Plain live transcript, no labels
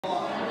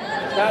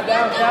Snap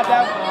down, snap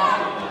down.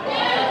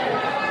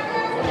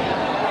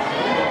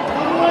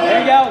 There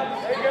you go.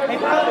 He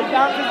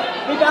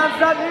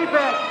bounces up knee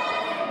pick.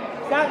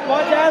 Snap,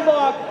 watch the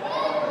headlock.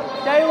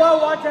 Stay low,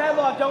 watch the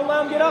headlock. Don't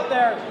let him get up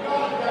there.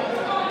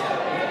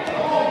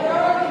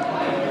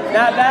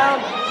 Snap down.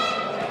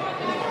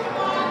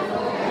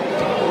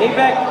 Knee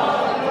pick.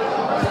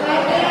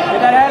 Get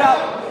that head up.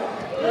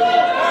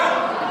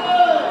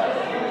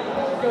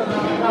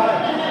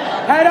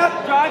 Head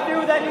up, drive through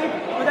with that knee,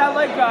 with that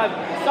leg drive.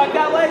 Suck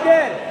that leg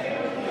in.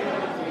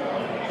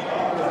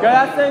 Go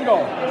that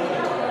single.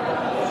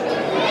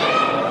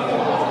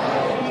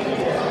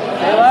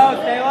 Stay low,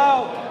 stay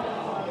low.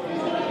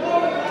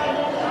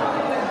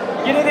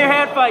 Get in there,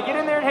 hand fight. Get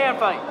in there and hand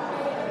fight.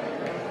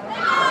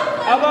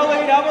 Elbow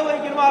lead,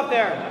 get him off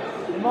there.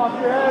 Get him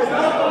off your head.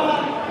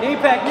 Knee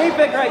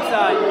pick right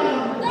side.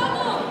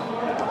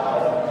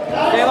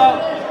 Stay low.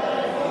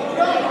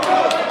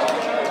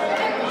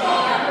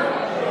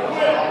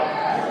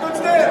 Good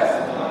stance.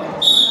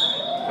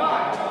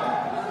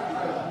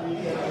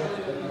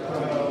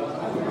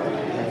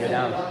 Go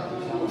down.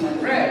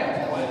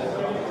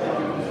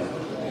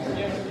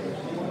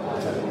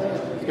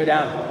 Let's go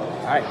down.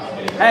 All right.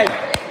 Hey.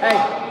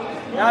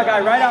 Now, guy,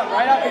 right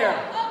up here.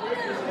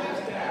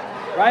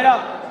 Right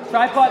up.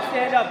 Tripod,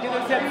 stand up. Get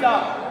those hips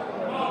up.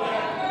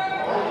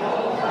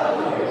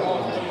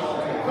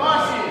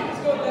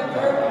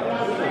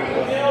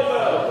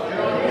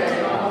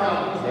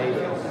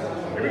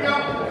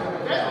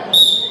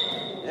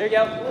 There you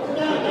go.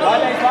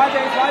 Wide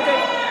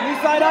base. Knee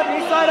slide up.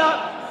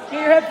 Get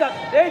your hips up.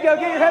 There you go.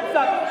 Get your hips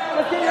up.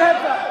 Just get your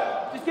hips up.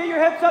 Just get your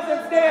hips up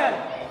and stand.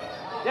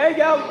 There you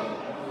go.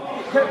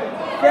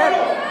 Stand.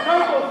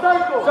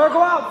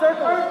 Circle out.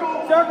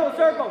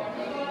 Circle.